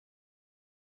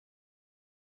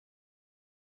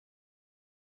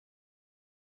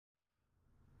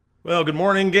Well, good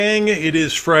morning, gang. It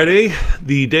is Friday,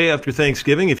 the day after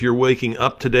Thanksgiving. If you're waking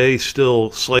up today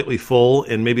still slightly full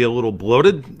and maybe a little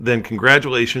bloated, then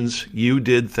congratulations. You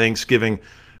did Thanksgiving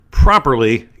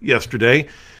properly yesterday.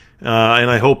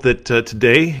 And I hope that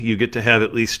today you get to have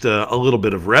at least a little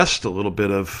bit of rest, a little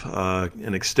bit of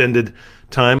an extended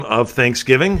time of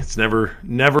Thanksgiving. It's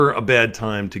never a bad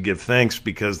time to give thanks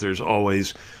because there's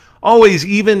always,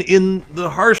 even in the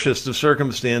harshest of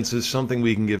circumstances, something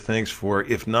we can give thanks for,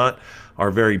 if not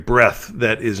our very breath,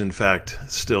 that is in fact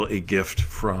still a gift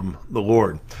from the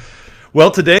Lord. Well,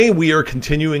 today we are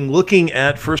continuing looking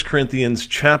at 1 Corinthians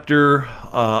chapter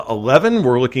 11.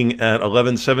 We're looking at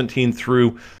 11:17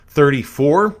 through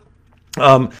 34.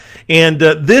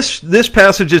 This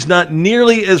passage is not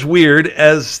nearly as weird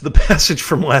as the passage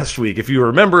from last week. If you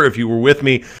remember, if you were with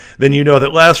me, then you know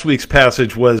that last week's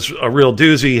passage was a real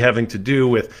doozy, having to do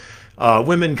with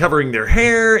women covering their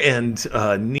hair and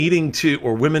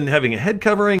or women having a head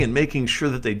covering and making sure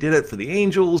that they did it for the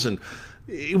angels. And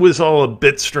it was all a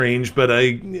bit strange, but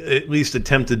I at least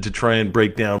attempted to try and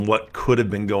break down what could have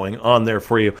been going on there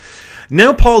for you.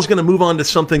 Now Paul's going to move on to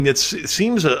something that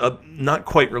seems not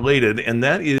quite related, and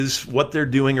that is what they're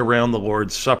doing around the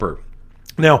Lord's Supper.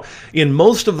 Now, in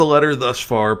most of the letter thus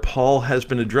far, Paul has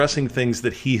been addressing things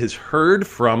that he has heard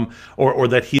from, or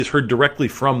that he has heard directly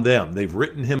from them. They've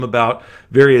written him about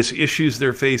various issues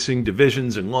they're facing,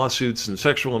 divisions and lawsuits and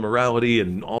sexual immorality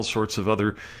and all sorts of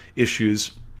other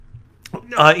issues.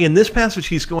 In this passage,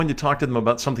 he's going to talk to them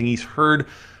about something he's heard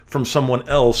from someone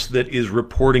else that is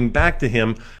reporting back to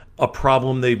him a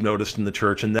problem they've noticed in the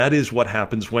church, and that is what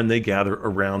happens when they gather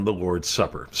around the Lord's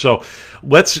Supper. So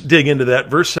let's dig into that.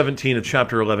 Verse 17 of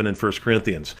chapter 11 in 1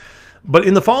 Corinthians. But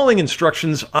in the following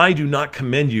instructions, I do not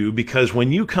commend you, because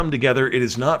when you come together, it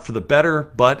is not for the better,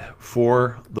 but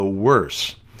for the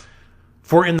worse.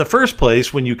 For in the first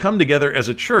place, when you come together as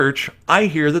a church, I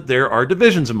hear that there are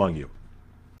divisions among you.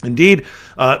 Indeed,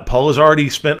 Paul has already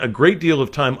spent a great deal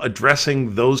of time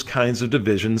addressing those kinds of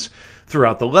divisions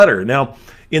throughout the letter. Now,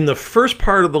 in the first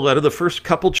part of the letter, the first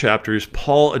couple chapters,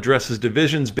 Paul addresses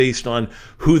divisions based on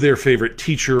who their favorite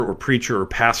teacher or preacher or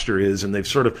pastor is, and they've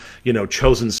sort of,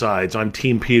 chosen sides. I'm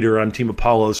Team Peter, I'm Team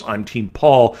Apollos, I'm Team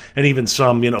Paul, and even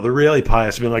some, the really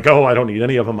pious have been like, oh, I don't need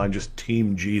any of them, I'm just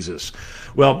Team Jesus.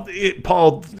 Well,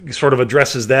 Paul sort of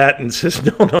addresses that and says,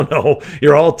 no,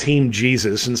 you're all Team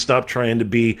Jesus, and stop trying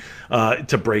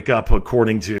to break up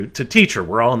according to teacher.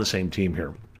 We're all on the same team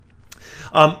here.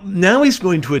 Now he's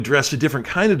going to address a different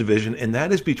kind of division, and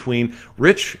that is between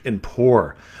rich and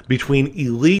poor, between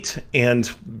elite and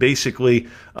basically,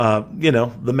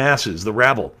 the masses, the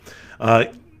rabble.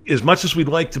 As much as we'd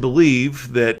like to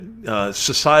believe that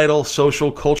societal,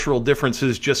 social, cultural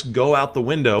differences just go out the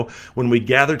window when we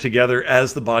gather together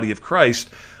as the body of Christ,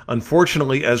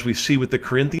 unfortunately, as we see with the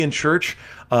Corinthian church,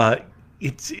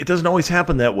 it doesn't always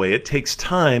happen that way. It takes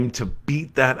time to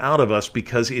beat that out of us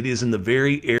because it is in the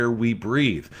very air we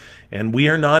breathe. And we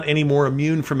are not any more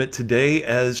immune from it today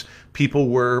as people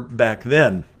were back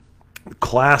then.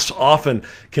 Class often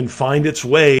can find its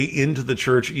way into the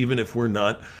church even if we're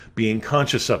not being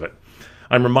conscious of it.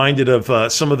 I'm reminded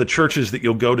of some of the churches that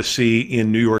you'll go to see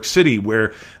in New York City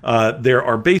where there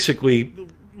are basically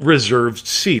reserved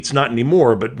seats. Not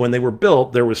anymore, but when they were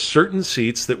built, there was certain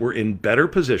seats that were in better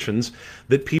positions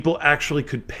that people actually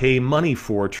could pay money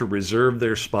for to reserve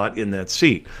their spot in that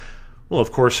seat. Well,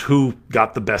 of course, who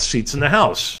got the best seats in the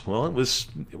house? Well, it was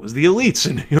the elites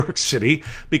in New York City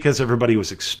because everybody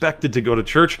was expected to go to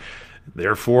church.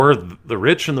 Therefore, the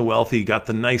rich and the wealthy got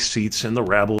the nice seats, and the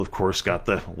rabble, of course, got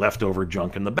the leftover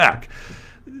junk in the back.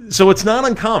 So it's not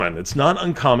uncommon. It's not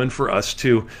uncommon for us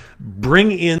to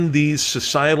bring in these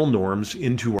societal norms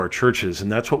into our churches,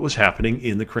 and that's what was happening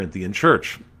in the Corinthian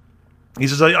church. He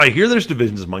says, I hear there's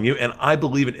divisions among you, and I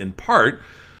believe it in part,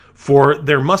 for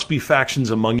there must be factions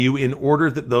among you in order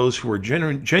that those who are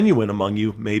genuine among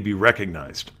you may be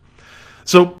recognized.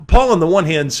 So Paul, on the one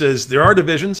hand, says there are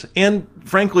divisions, and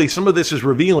frankly, some of this is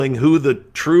revealing who the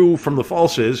true from the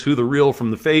false is, who the real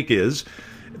from the fake is.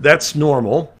 That's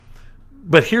normal.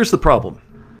 But here's the problem.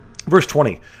 Verse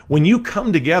 20, when you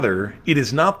come together, it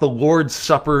is not the Lord's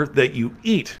Supper that you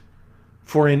eat.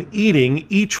 For in eating,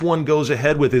 each one goes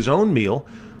ahead with his own meal.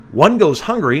 One goes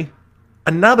hungry,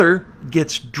 another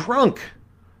gets drunk.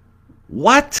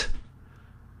 What?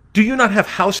 Do you not have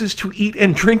houses to eat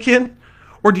and drink in?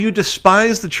 Or do you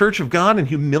despise the church of God and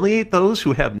humiliate those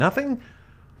who have nothing?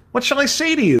 What shall I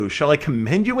say to you? Shall I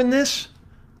commend you in this?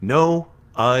 No,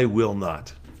 I will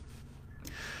not.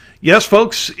 Yes,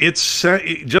 folks, it's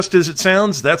just as it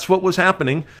sounds, that's what was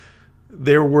happening.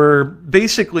 There were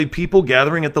basically people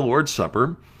gathering at the Lord's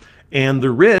Supper, and the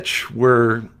rich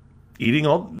were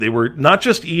They were not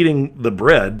just eating the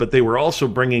bread, but they were also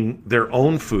bringing their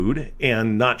own food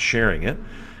and not sharing it.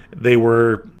 They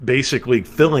were basically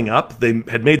filling up. They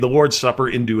had made the Lord's Supper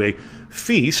into a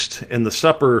feast, and the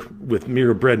supper with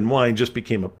mere bread and wine just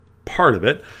became a part of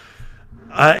it.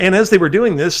 And as they were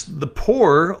doing this, the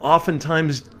poor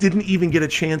oftentimes didn't even get a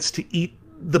chance to eat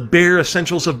the bare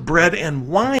essentials of bread and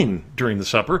wine during the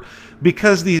supper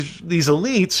because these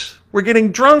elites were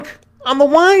getting drunk on the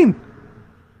wine.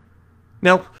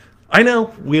 Now, I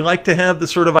know we like to have the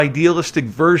sort of idealistic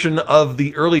version of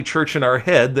the early church in our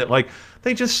head that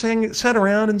they just sat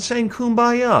around and sang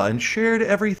Kumbaya and shared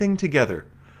everything together.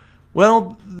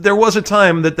 Well, there was a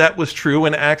time that was true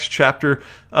in Acts chapter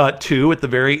 2 at the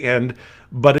very end,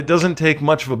 but it doesn't take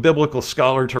much of a biblical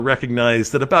scholar to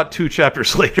recognize that about 2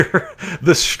 chapters later,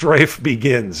 the strife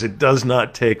begins. It does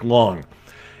not take long.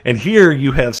 And here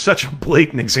you have such a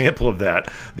blatant example of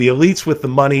that. The elites with the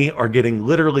money are getting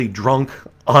literally drunk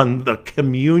on the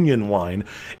communion wine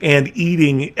and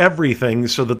eating everything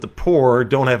so that the poor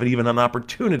don't have even an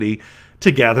opportunity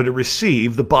to gather to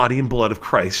receive the body and blood of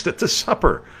Christ at the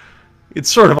supper.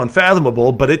 It's sort of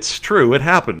unfathomable, but it's true. It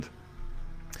happened.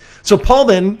 So Paul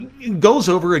then goes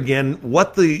over again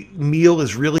what the meal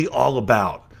is really all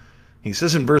about. He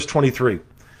says in verse 23,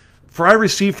 "For I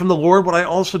received from the Lord what I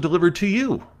also delivered to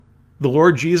you. The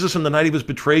Lord Jesus, on the night he was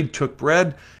betrayed, took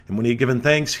bread, and when he had given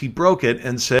thanks, he broke it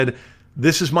and said,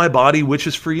 'This is my body, which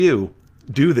is for you.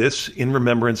 Do this in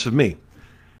remembrance of me.'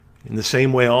 In the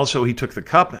same way also he took the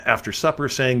cup after supper,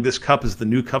 saying, 'This cup is the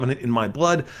new covenant in my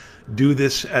blood. Do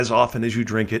this as often as you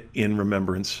drink it in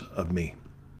remembrance of me.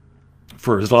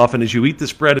 For as often as you eat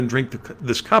this bread and drink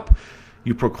this cup,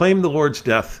 you proclaim the Lord's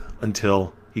death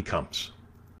until he comes.'"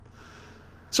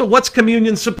 So what's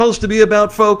communion supposed to be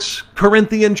about, folks?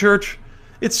 Corinthian church?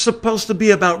 It's supposed to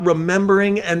be about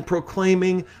remembering and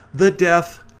proclaiming the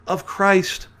death of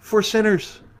Christ for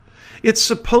sinners. It's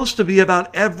supposed to be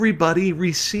about everybody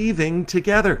receiving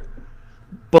together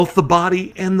both the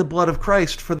body and the blood of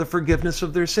Christ for the forgiveness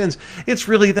of their sins. It's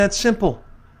really that simple.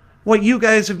 What you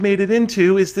guys have made it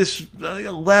into is this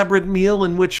elaborate meal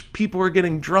in which people are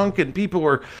getting drunk and people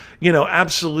are,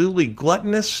 absolutely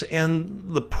gluttonous, and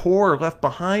the poor are left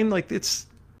behind. It's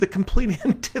the complete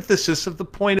antithesis of the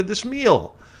point of this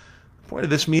meal. The point of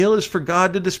this meal is for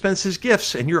God to dispense his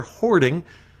gifts, and you're hoarding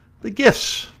the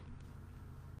gifts.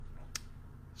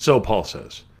 So Paul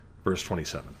says, verse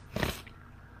 27,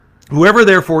 "Whoever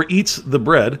therefore eats the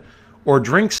bread or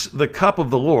drinks the cup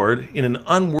of the Lord in an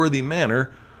unworthy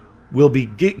manner will be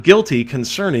guilty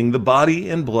concerning the body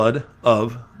and blood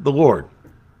of the Lord.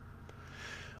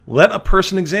 Let a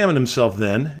person examine himself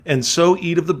then, and so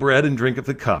eat of the bread and drink of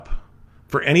the cup.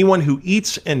 For anyone who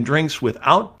eats and drinks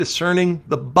without discerning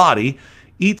the body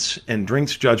eats and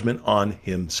drinks judgment on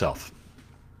himself."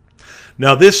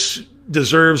 Now this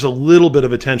deserves a little bit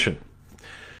of attention.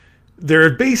 There are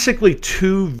basically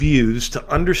two views to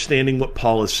understanding what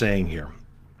Paul is saying here.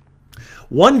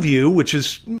 One view, which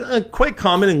is quite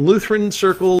common in Lutheran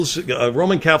circles,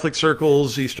 Roman Catholic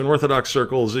circles, Eastern Orthodox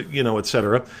circles,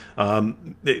 etc.,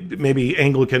 maybe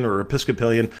Anglican or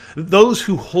Episcopalian, those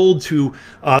who hold to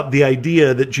the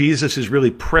idea that Jesus is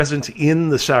really present in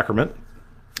the sacrament,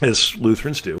 as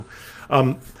Lutherans do,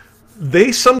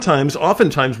 they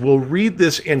oftentimes will read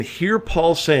this and hear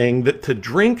Paul saying that to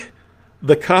drink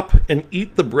the cup and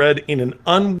eat the bread in an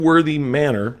unworthy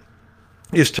manner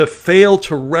is to fail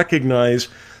to recognize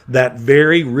that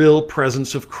very real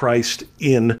presence of Christ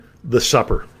in the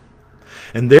supper.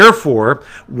 And therefore,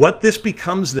 what this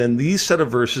becomes then, these set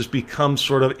of verses become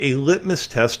sort of a litmus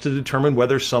test to determine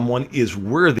whether someone is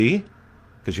worthy,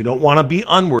 because you don't want to be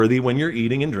unworthy when you're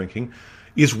eating and drinking,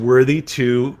 is worthy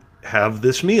to have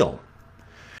this meal.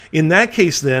 In that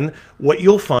case, then, what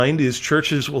you'll find is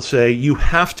churches will say, you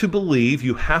have to believe,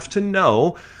 you have to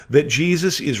know that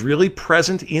Jesus is really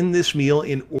present in this meal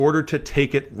in order to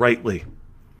take it rightly.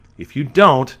 If you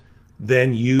don't,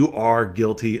 then you are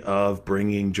guilty of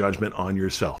bringing judgment on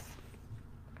yourself.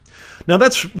 Now,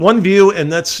 that's one view, and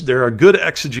there are good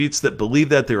exegetes that believe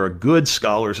that. There are good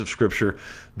scholars of Scripture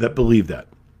that believe that.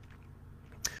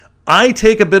 I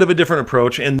take a bit of a different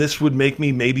approach, and this would make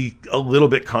me maybe a little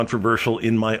bit controversial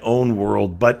in my own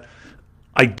world, but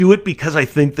I do it because I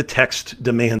think the text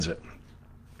demands it.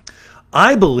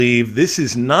 I believe this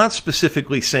is not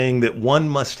specifically saying that one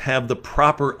must have the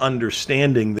proper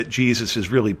understanding that Jesus is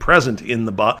really present in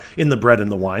the bread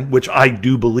and the wine, which I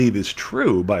do believe is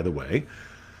true, by the way.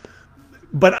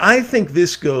 But I think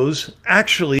this goes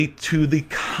actually to the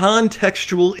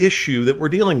contextual issue that we're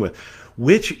dealing with,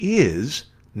 which is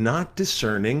not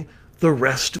discerning the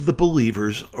rest of the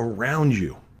believers around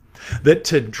you. That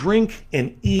to drink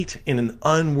and eat in an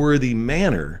unworthy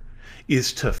manner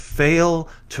is to fail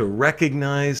to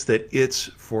recognize that it's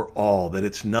for all, that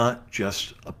it's not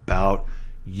just about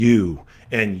you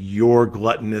and your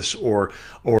gluttonous or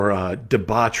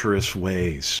debaucherous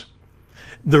ways.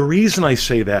 The reason I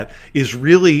say that is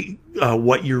really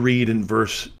what you read in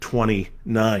verse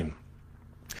 29.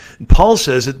 Paul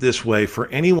says it this way: for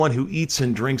anyone who eats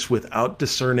and drinks without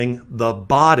discerning the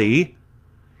body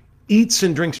eats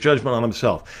and drinks judgment on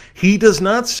himself. He does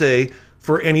not say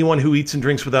for anyone who eats and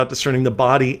drinks without discerning the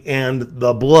body and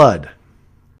the blood.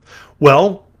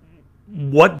 Well,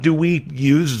 what do we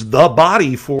use the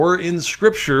body for in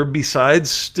Scripture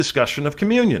besides discussion of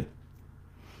communion?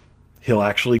 He'll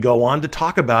actually go on to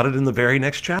talk about it in the very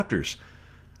next chapters.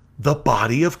 The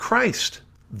body of Christ,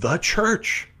 the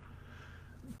church.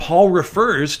 Paul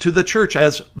refers to the church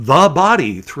as the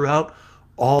body throughout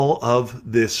all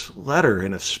of this letter,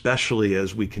 and especially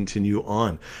as we continue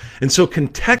on. And so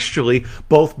contextually,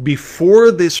 both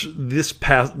before this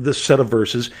set of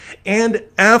verses and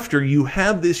after, you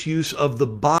have this use of the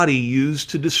body used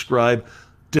to describe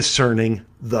discerning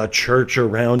the church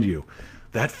around you.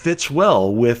 That fits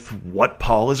well with what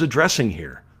Paul is addressing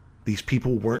here. These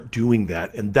people weren't doing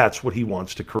that, and that's what he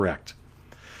wants to correct.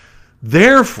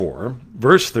 Therefore,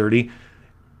 verse 30,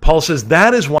 Paul says,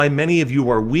 that is why many of you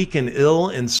are weak and ill,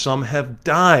 and some have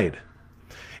died.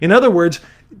 In other words,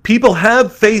 people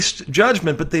have faced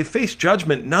judgment, but they faced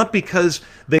judgment not because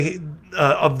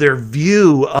of their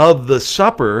view of the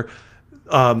supper,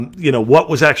 what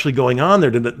was actually going on there,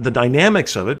 the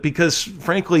dynamics of it, because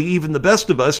frankly, even the best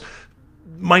of us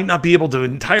might not be able to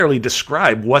entirely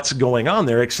describe what's going on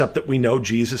there, except that we know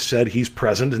Jesus said he's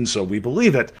present, and so we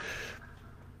believe it.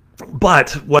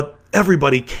 But what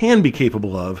everybody can be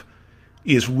capable of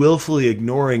is willfully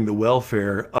ignoring the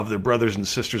welfare of their brothers and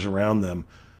sisters around them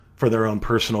for their own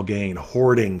personal gain,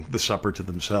 hoarding the supper to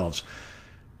themselves.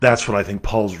 That's what I think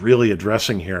Paul's really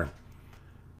addressing here.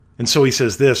 And so he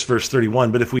says this, verse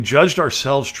 31, but if we judged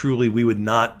ourselves truly, we would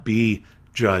not be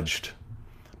judged.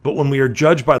 But when we are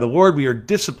judged by the Lord, we are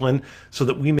disciplined so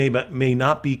that we may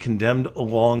not be condemned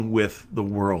along with the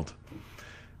world.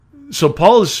 So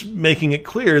Paul is making it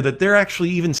clear that they're actually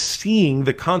even seeing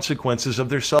the consequences of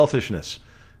their selfishness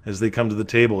as they come to the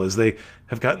table, as they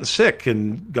have gotten sick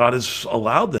and God has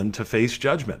allowed them to face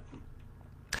judgment.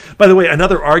 By the way,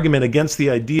 another argument against the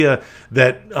idea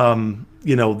that,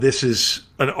 this is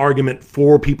an argument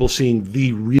for people seeing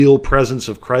the real presence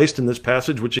of Christ in this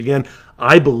passage, which again,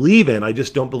 I believe in. I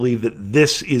just don't believe that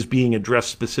this is being addressed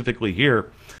specifically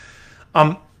here.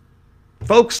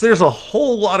 Folks, there's a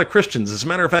whole lot of Christians, as a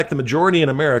matter of fact, the majority in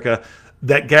America,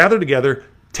 that gather together,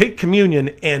 take communion,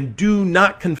 and do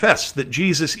not confess that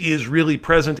Jesus is really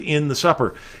present in the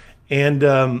supper.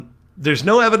 And there's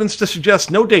no evidence to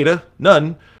suggest, no data,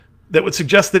 none, that would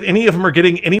suggest that any of them are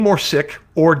getting any more sick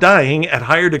or dying at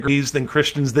higher degrees than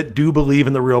Christians that do believe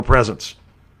in the real presence.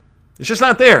 It's just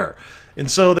not there.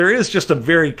 And so there is just a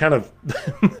very kind of,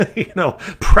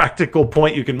 practical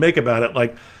point you can make about it.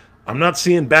 Like, I'm not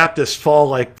seeing Baptists fall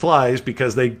like flies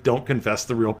because they don't confess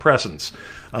the real presence.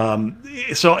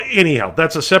 So anyhow,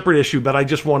 that's a separate issue, but I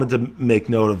just wanted to make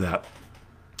note of that.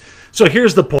 So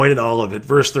here's the point in all of it,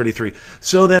 verse 33.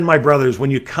 So then, my brothers,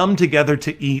 when you come together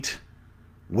to eat,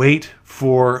 wait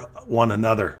for one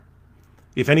another.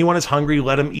 If anyone is hungry,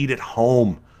 let him eat at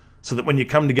home, so that when you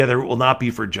come together, it will not be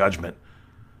for judgment.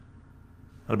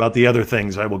 And about the other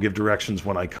things, I will give directions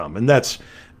when I come. And that's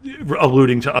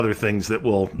alluding to other things that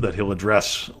he'll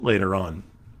address later on.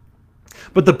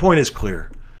 But the point is clear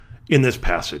in this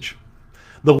passage.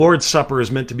 The Lord's Supper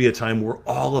is meant to be a time where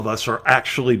all of us are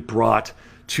actually brought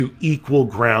to equal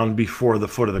ground before the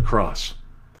foot of the cross.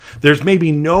 There's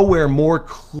maybe nowhere more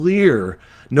clear,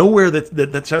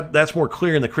 that's more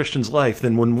clear in the Christian's life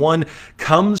than when one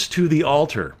comes to the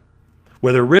altar,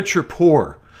 whether rich or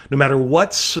poor, no matter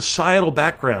what societal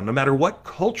background, no matter what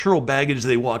cultural baggage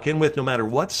they walk in with, no matter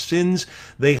what sins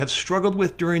they have struggled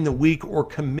with during the week or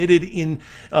committed in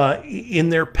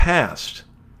their past.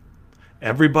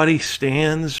 Everybody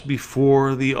stands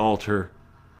before the altar,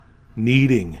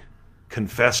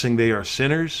 confessing they are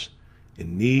sinners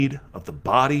in need of the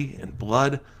body and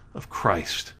blood of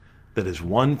Christ that has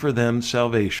won for them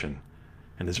salvation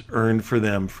and has earned for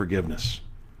them forgiveness.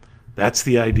 That's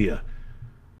the idea.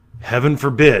 Heaven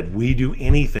forbid we do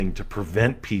anything to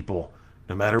prevent people,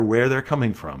 no matter where they're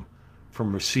coming from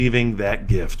receiving that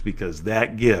gift, because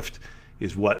that gift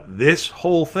is what this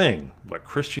whole thing, what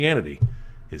Christianity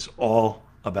is all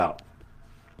about.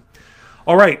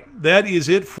 All right, that is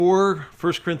it for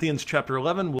 1 Corinthians chapter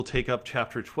 11. We'll take up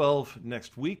chapter 12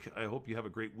 next week. I hope you have a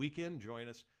great weekend. Join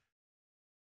us.